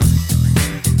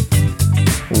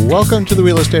Welcome to the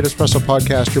Real Estate Espresso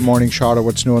Podcast, your morning shot of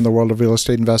what's new in the world of real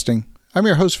estate investing. I'm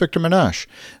your host, Victor Menashe.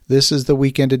 This is the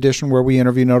weekend edition where we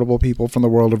interview notable people from the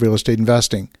world of real estate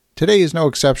investing. Today is no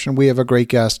exception. We have a great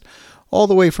guest all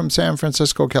the way from San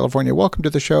Francisco, California. Welcome to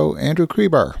the show, Andrew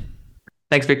Crebar.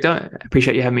 Thanks, Victor. I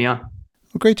appreciate you having me on.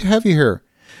 Well, great to have you here.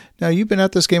 Now, you've been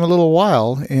at this game a little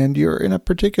while, and you're in a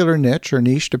particular niche or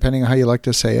niche, depending on how you like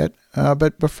to say it.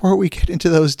 But before we get into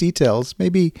those details,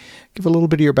 maybe give a little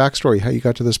bit of your backstory, how you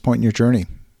got to this point in your journey.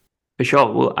 For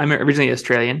sure. Well, I'm originally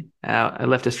Australian. I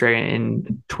left Australia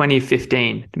in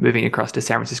 2015, moving across to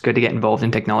San Francisco to get involved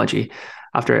in technology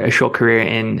after a short career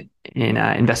in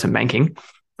investment banking.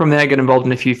 From there, I got involved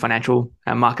in a few financial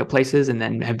marketplaces and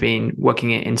then have been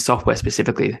working in software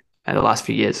specifically the last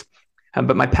few years.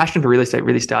 But my passion for real estate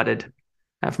really started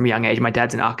from a young age. My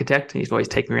dad's an architect. He's always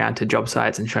taking me around to job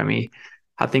sites and showing me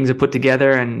how things are put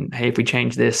together. And hey, if we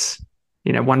change this,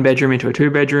 one bedroom into a two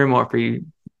bedroom, or if we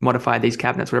modify these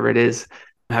cabinets, whatever it is,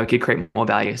 how we could create more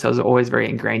value. So it was always very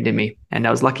ingrained in me. And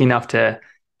I was lucky enough to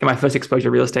get my first exposure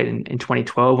to real estate in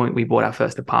 2012 when we bought our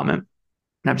first apartment.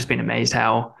 And I've just been amazed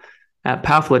how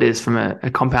powerful it is from a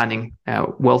compounding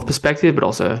wealth perspective, but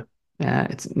also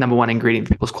it's number one ingredient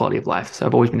for people's quality of life. So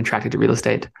I've always been attracted to real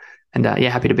estate and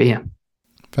happy to be here.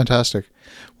 Fantastic.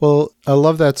 Well, I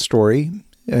love that story.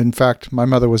 In fact, my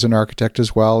mother was an architect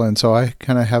as well. And so I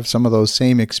kind of have some of those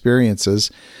same experiences.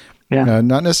 Yeah.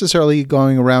 Not necessarily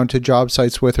going around to job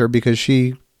sites with her because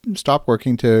she stopped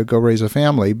working to go raise a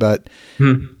family, but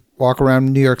walk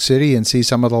around New York City and see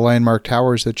some of the landmark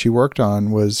towers that she worked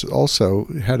on was also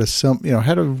had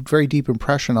a very deep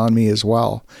impression on me as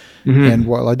well. Mm-hmm. And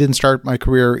while I didn't start my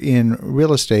career in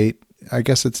real estate, I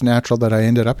guess it's natural that I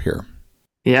ended up here.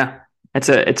 Yeah,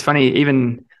 it's funny.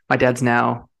 Even my dad's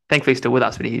now thankfully still with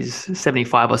us, but he's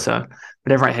 75 or so.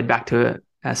 Whenever I head back to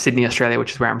Sydney, Australia,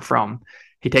 which is where I'm from,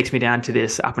 he takes me down to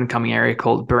this up and coming area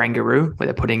called Barangaroo, where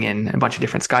they're putting in a bunch of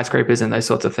different skyscrapers and those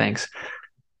sorts of things.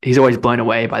 He's always blown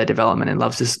away by the development and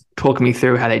loves just talking me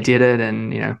through how they did it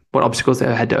and, what obstacles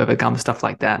they had to overcome, stuff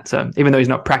like that. So even though he's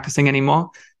not practicing anymore,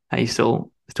 he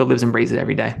still lives and breathes it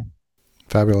every day.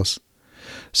 Fabulous.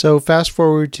 So fast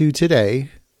forward to today,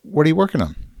 what are you working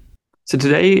on? So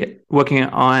today, working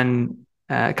on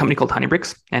a company called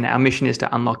Honeybricks, and our mission is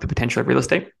to unlock the potential of real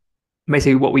estate.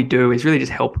 Basically, what we do is really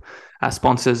just help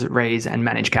sponsors raise and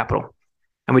manage capital.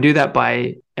 And we do that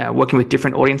by working with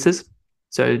different audiences.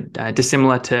 So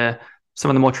dissimilar to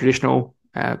some of the more traditional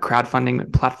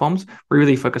crowdfunding platforms, we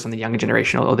really focus on the younger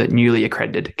generation or the newly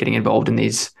accredited getting involved in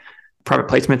these private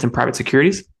placements and private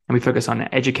securities. And we focus on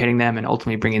educating them and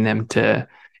ultimately bringing them to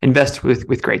invest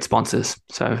with great sponsors.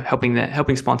 So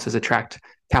helping sponsors attract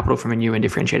capital from a new and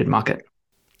differentiated market.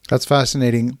 That's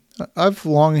fascinating. I've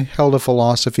long held a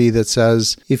philosophy that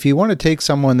says if you want to take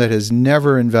someone that has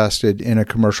never invested in a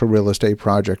commercial real estate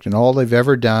project and all they've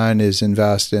ever done is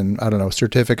invest in,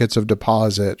 certificates of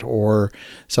deposit or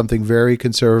something very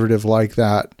conservative like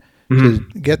that, to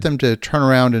get them to turn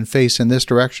around and face in this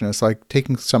direction, it's like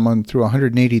taking someone through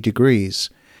 180 degrees.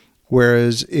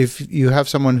 Whereas if you have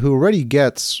someone who already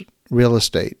gets real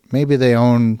estate, maybe they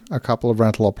own a couple of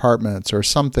rental apartments or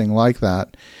something like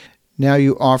that, now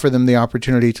you offer them the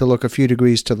opportunity to look a few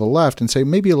degrees to the left and say,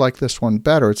 maybe you like this one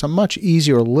better. It's a much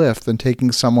easier lift than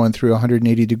taking someone through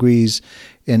 180 degrees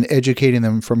and educating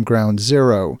them from ground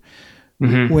zero.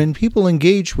 Mm-hmm. When people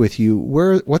engage with you,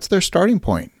 what's their starting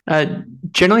point?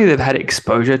 Generally, they've had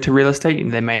exposure to real estate.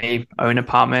 They may own an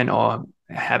apartment or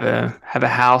have a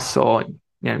house, or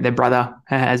their brother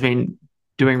has been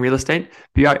doing real estate.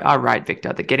 But you are right,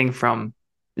 Victor, that getting from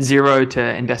zero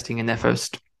to investing in their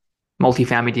first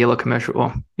multifamily deal or commercial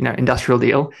or industrial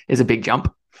deal is a big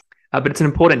jump, but it's an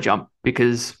important jump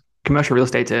because commercial real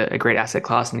estate's a great asset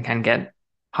class and can get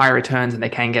higher returns than they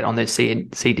can get on those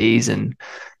CDs and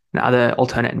other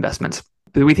alternate investments.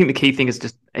 But we think the key thing is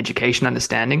just education,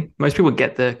 understanding. Most people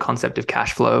get the concept of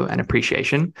cash flow and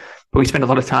appreciation, but we spend a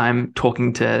lot of time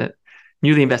talking to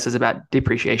newly investors about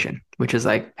depreciation, which is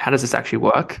like, how does this actually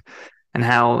work and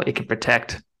how it can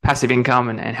protect passive income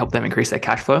and help them increase their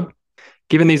cash flow.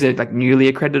 Given these are like newly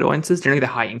accredited audiences, generally they're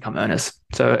high income earners.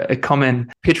 So a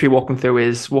common pitch we walk them through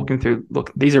is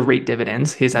look, these are REIT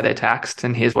dividends. Here's how they're taxed,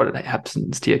 and here's what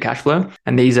happens to your cash flow.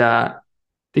 And these are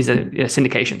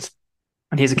syndications.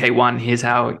 And here's a K1. Here's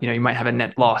how you might have a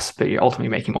net loss, but you're ultimately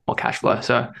making more cash flow.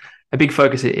 So a big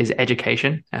focus is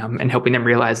education and helping them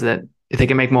realize that if they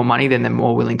can make more money, then they're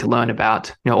more willing to learn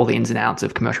about all the ins and outs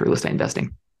of commercial real estate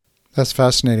investing. That's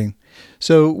fascinating.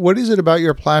 So what is it about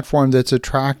your platform that's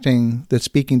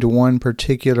speaking to one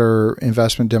particular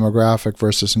investment demographic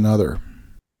versus another?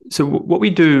 So what we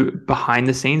do behind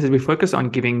the scenes is we focus on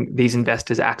giving these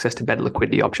investors access to better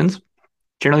liquidity options.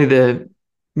 Generally, the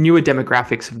newer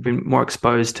demographics have been more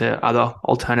exposed to other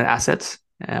alternate assets.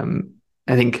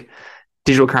 I think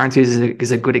digital currencies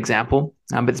is a good example,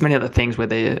 but there's many other things where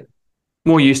they're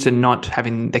more used to not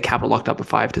having the capital locked up for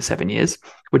 5 to 7 years,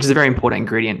 which is a very important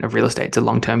ingredient of real estate. It's a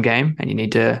long-term game, and you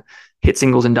need to hit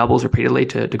singles and doubles repeatedly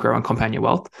to grow and compound your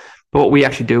wealth. But what we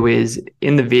actually do is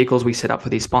in the vehicles we set up for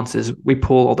these sponsors, we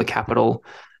pull all the capital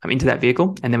into that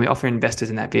vehicle, and then we offer investors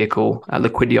in that vehicle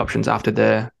liquidity options after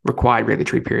the required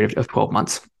regulatory period of 12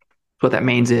 months. So what that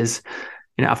means is,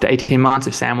 after 18 months,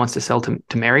 if Sam wants to sell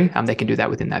to Mary, they can do that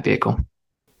within that vehicle.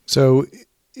 So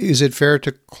is it fair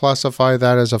to classify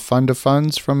that as a fund of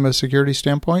funds from a security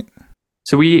standpoint?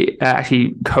 So we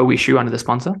actually co-issue under the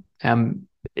sponsor.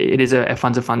 It is a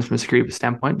funds of funds from a security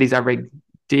standpoint. These are Reg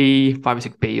D,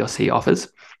 506B or C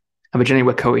offers. But generally,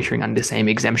 we're co-issuing under the same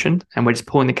exemption, and we're just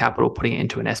pulling the capital, putting it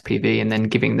into an SPV, and then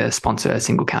giving the sponsor a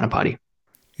single counterparty.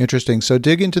 Interesting. So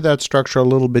dig into that structure a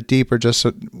little bit deeper, just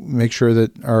to make sure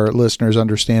that our listeners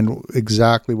understand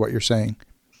exactly what you're saying.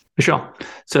 For sure.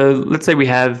 So let's say we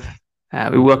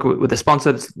work with a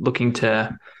sponsor that's looking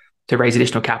to raise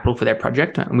additional capital for their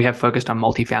project, and we have focused on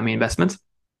multifamily investments.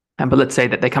 But let's say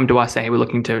that they come to us, say, hey, we're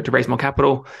looking to raise more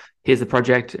capital. Here's the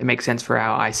project. It makes sense for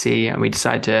our IC, and we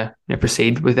decide to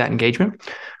proceed with that engagement.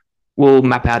 We'll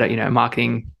map out a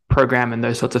marketing program and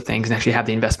those sorts of things, and actually have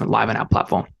the investment live on our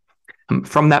platform.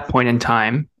 From that point in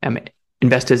time,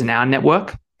 investors in our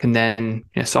network can then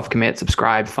soft commit,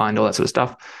 subscribe, fund, all that sort of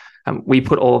stuff. We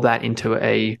put all of that into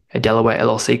a Delaware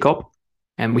LLC Corp,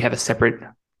 and we have a separate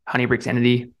Honeybricks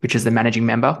entity, which is the managing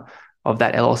member of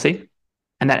that LLC.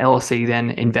 And that LLC then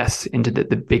invests into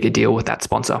the bigger deal with that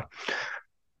sponsor.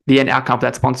 The end outcome of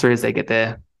that sponsor is they get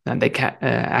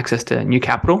access to new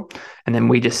capital, and then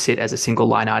we just sit as a single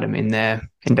line item in their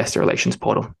investor relations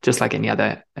portal, just like any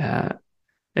other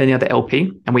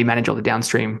LP, and we manage all the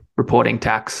downstream reporting,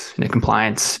 tax,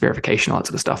 compliance, verification, all that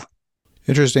sort of stuff.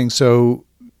 Interesting. So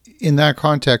in that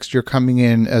context, you're coming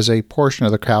in as a portion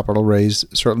of the capital raise,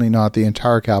 certainly not the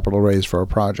entire capital raise for a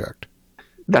project.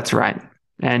 That's right.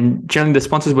 And generally, the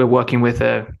sponsors we're working with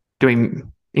are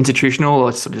doing institutional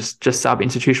or just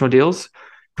sub-institutional deals,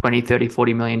 $20, $30,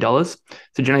 $40 million. So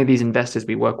generally, these investors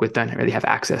we work with don't really have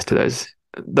access to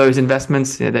those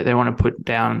investments. They want to put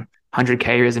down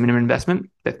 100K as a minimum investment.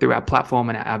 But through our platform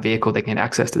and our vehicle, they can get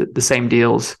access to the same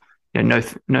deals, no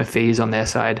fees on their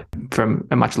side from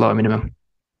a much lower minimum.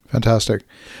 Fantastic.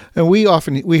 And we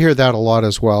hear that a lot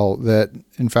as well, that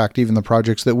in fact, even the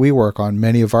projects that we work on,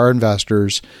 many of our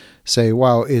investors say,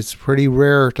 wow, it's pretty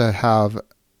rare to have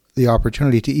the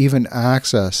opportunity to even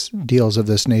access deals of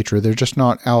this nature. They're just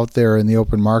not out there in the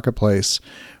open marketplace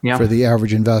for the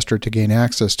average investor to gain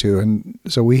access to. And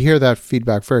so we hear that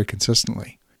feedback very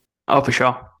consistently. Oh, for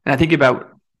sure. And I think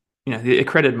about, the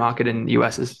accredited market in the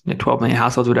US is 12 million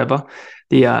households, whatever.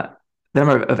 The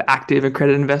number of active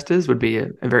accredited investors would be a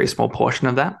very small portion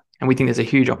of that. And we think there's a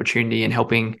huge opportunity in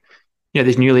helping,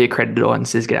 these newly accredited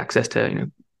audiences get access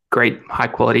to, great high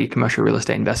quality commercial real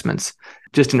estate investments,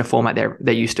 just in a format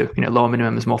they're used to, lower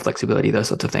minimums, more flexibility, those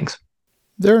sorts of things.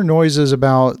 There are noises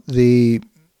about the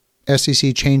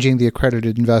SEC changing the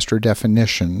accredited investor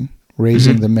definition,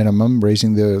 raising the minimum,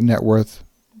 raising the net worth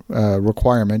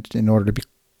requirement in order to be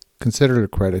considered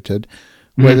accredited.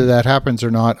 Whether that happens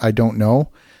or not, I don't know.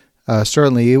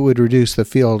 Certainly, it would reduce the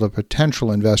field of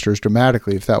potential investors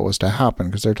dramatically if that was to happen,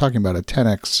 because they're talking about a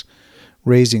 10x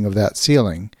raising of that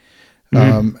ceiling.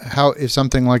 If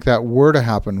something like that were to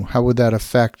happen, how would that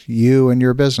affect you and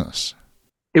your business?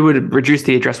 It would reduce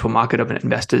the addressable market of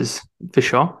investors for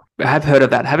sure. I have heard of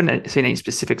that. Haven't seen any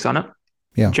specifics on it.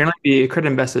 Yeah. Generally, the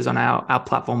accredited investors on our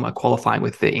platform are qualifying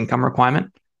with the income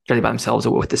requirement, generally by themselves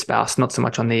or with the spouse, not so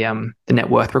much on the net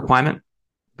worth requirement.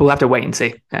 But we'll have to wait and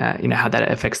see, how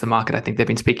that affects the market. I think they've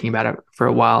been speaking about it for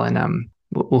a while, and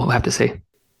we'll have to see.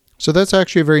 So that's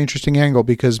actually a very interesting angle,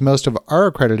 because most of our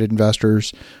accredited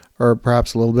investors are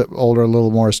perhaps a little bit older, a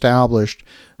little more established.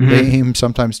 They aim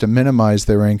sometimes to minimize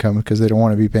their income because they don't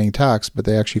want to be paying tax, but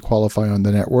they actually qualify on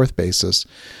the net worth basis.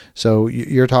 So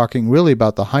you're talking really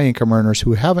about the high income earners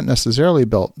who haven't necessarily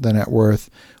built the net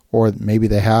worth, or maybe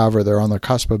they have, or they're on the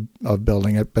cusp of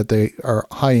building it, but they are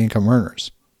high income earners.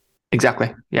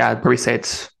 Exactly. Yeah, I'd probably say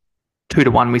it's 2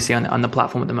 to 1 we see on the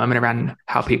platform at the moment around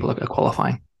how people are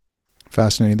qualifying.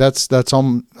 Fascinating. That's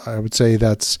I would say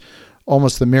that's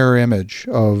almost the mirror image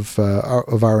of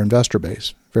our investor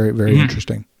base. Very, very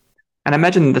interesting. And I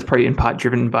imagine that's probably in part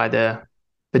driven by the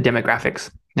demographics.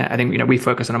 I think we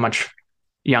focus on a much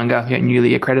younger,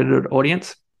 newly accredited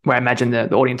audience, where I imagine the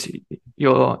audience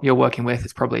you're working with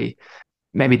is probably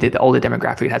maybe the older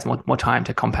demographic has more time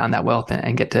to compound that wealth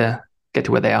and get to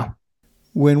where they are.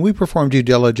 When we perform due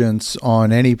diligence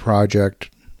on any project,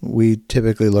 we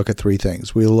typically look at three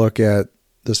things. We look at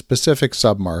the specific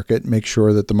submarket, make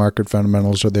sure that the market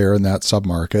fundamentals are there in that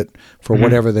submarket for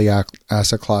whatever the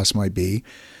asset class might be.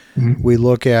 We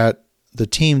look at the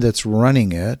team that's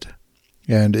running it,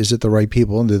 and is it the right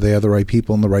people, and do they have the right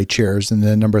people in the right chairs? And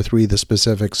then number three, the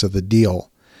specifics of the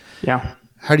deal. Yeah.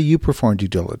 How do you perform due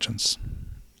diligence?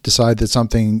 Decide that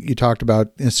something, you talked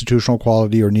about institutional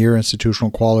quality or near institutional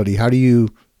quality. How do you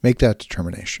make that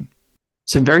determination?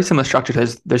 So very similar structure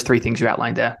to those three things you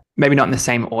outlined there. Maybe not in the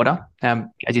same order.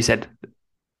 As you said,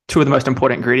 two of the most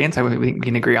important ingredients, we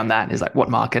can agree on that, is like what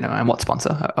market and what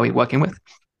sponsor are we working with.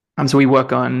 So we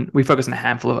focus on a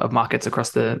handful of markets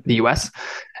across the US,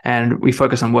 and we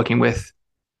focus on working with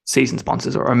seasoned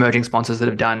sponsors or emerging sponsors that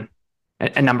have done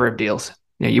a number of deals.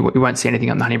 You won't see anything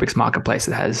on the Honeybricks marketplace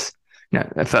that has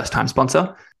a first-time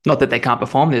sponsor. Not that they can't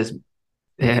perform.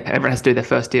 Everyone has to do their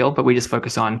first deal, but we just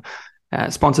focus on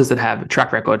sponsors that have a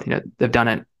track record. They've done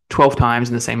it 12 times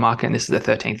in the same market, and this is the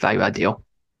 13th value-add deal.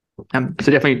 So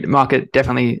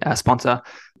definitely sponsor.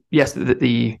 Yes,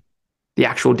 the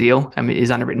actual deal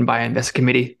is underwritten by an investor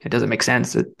committee. It doesn't make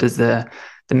sense. Does the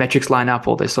metrics line up?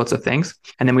 All those sorts of things.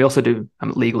 And then we also do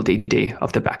legal DD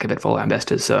off the back of it for all our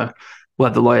investors. So we'll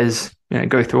have the lawyers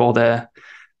go through all the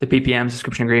PPMs,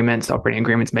 subscription agreements, operating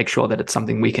agreements, make sure that it's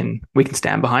something we can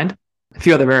stand behind. A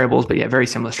few other variables, but yeah, very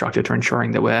similar structure to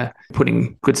ensuring that we're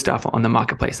putting good stuff on the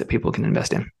marketplace that people can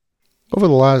invest in. Over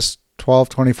the last 12,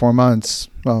 24 months,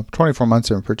 well, 24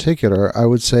 months in particular, I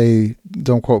would say,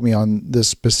 don't quote me on this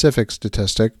specific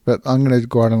statistic, but I'm going to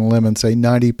go out on a limb and say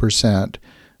 90%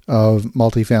 of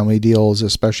multifamily deals,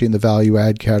 especially in the value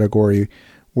add category,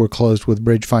 were closed with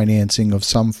bridge financing of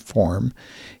some form.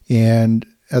 And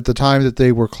at the time that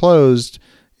they were closed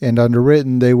and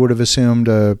underwritten, they would have assumed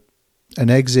an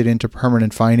exit into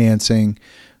permanent financing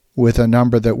with a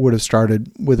number that would have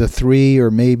started with a 3 or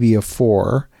maybe a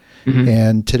 4.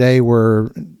 And today we're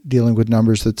dealing with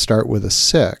numbers that start with a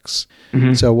 6.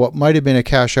 So what might have been a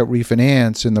cash out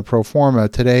refinance in the pro forma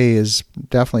today is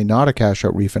definitely not a cash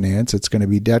out refinance. It's going to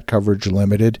be debt coverage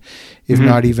limited, if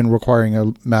not even requiring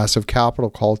a massive capital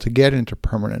call to get into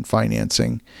permanent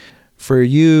financing. For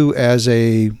you as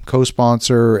a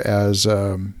co-sponsor, as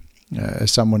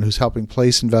someone who's helping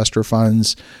place investor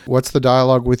funds, what's the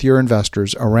dialogue with your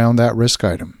investors around that risk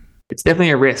item? It's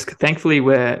definitely a risk. Thankfully,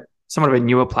 we're somewhat of a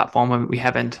newer platform. We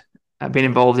haven't been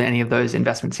involved in any of those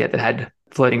investments yet that had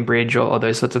floating bridge or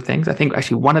those sorts of things. I think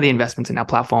actually one of the investments in our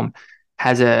platform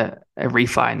has a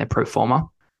refi in the pro forma.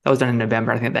 That was done in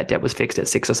November. I think that debt was fixed at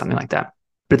 6 or something like that.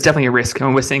 But it's definitely a risk.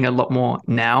 And we're seeing a lot more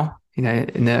now,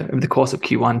 over the course of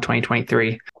Q1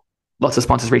 2023. Lots of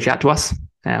sponsors reach out to us.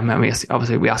 And we ask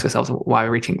ourselves why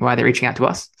they're reaching out to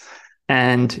us.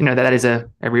 And that is a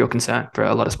real concern for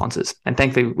a lot of sponsors. And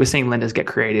thankfully, we're seeing lenders get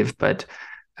creative, but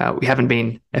we haven't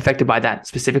been affected by that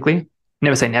specifically.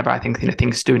 Never say never. I think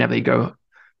things do inevitably go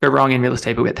wrong in real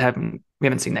estate, but we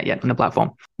haven't seen that yet on the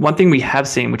platform. One thing we have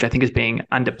seen, which I think is being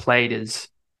underplayed, is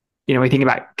we think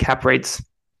about cap rates.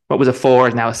 What was a 4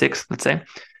 is now a 6, let's say.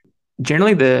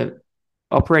 Generally, the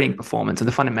operating performance and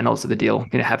the fundamentals of the deal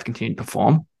have continued to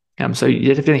perform. So you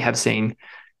definitely have seen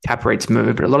cap rates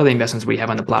move, but a lot of the investments we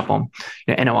have on the platform,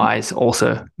 NOIs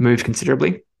also moved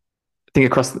considerably. I think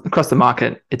across the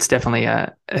market, it's definitely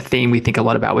a theme we think a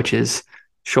lot about, which is,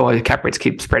 sure, the cap rates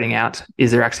keep spreading out.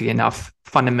 Is there actually enough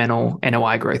fundamental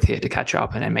NOI growth here to catch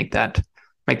up and make that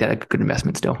a good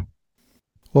investment still?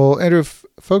 Well, Andrew, if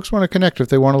folks want to connect, if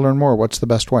they want to learn more, what's the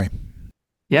best way?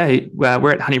 Yeah,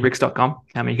 we're at honeybricks.com.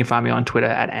 You can find me on Twitter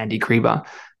at Andy Crebar.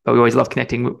 But we always love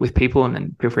connecting with people, and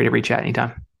then feel free to reach out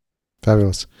anytime.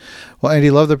 Fabulous. Well,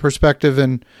 Andy, love the perspective.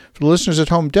 And for the listeners at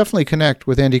home, definitely connect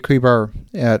with Andy Crebar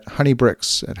at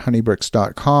Honeybricks at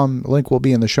honeybricks.com. The link will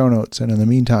be in the show notes. And in the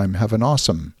meantime, have an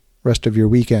awesome rest of your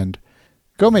weekend.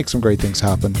 Go make some great things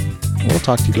happen. We'll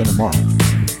talk to you again tomorrow.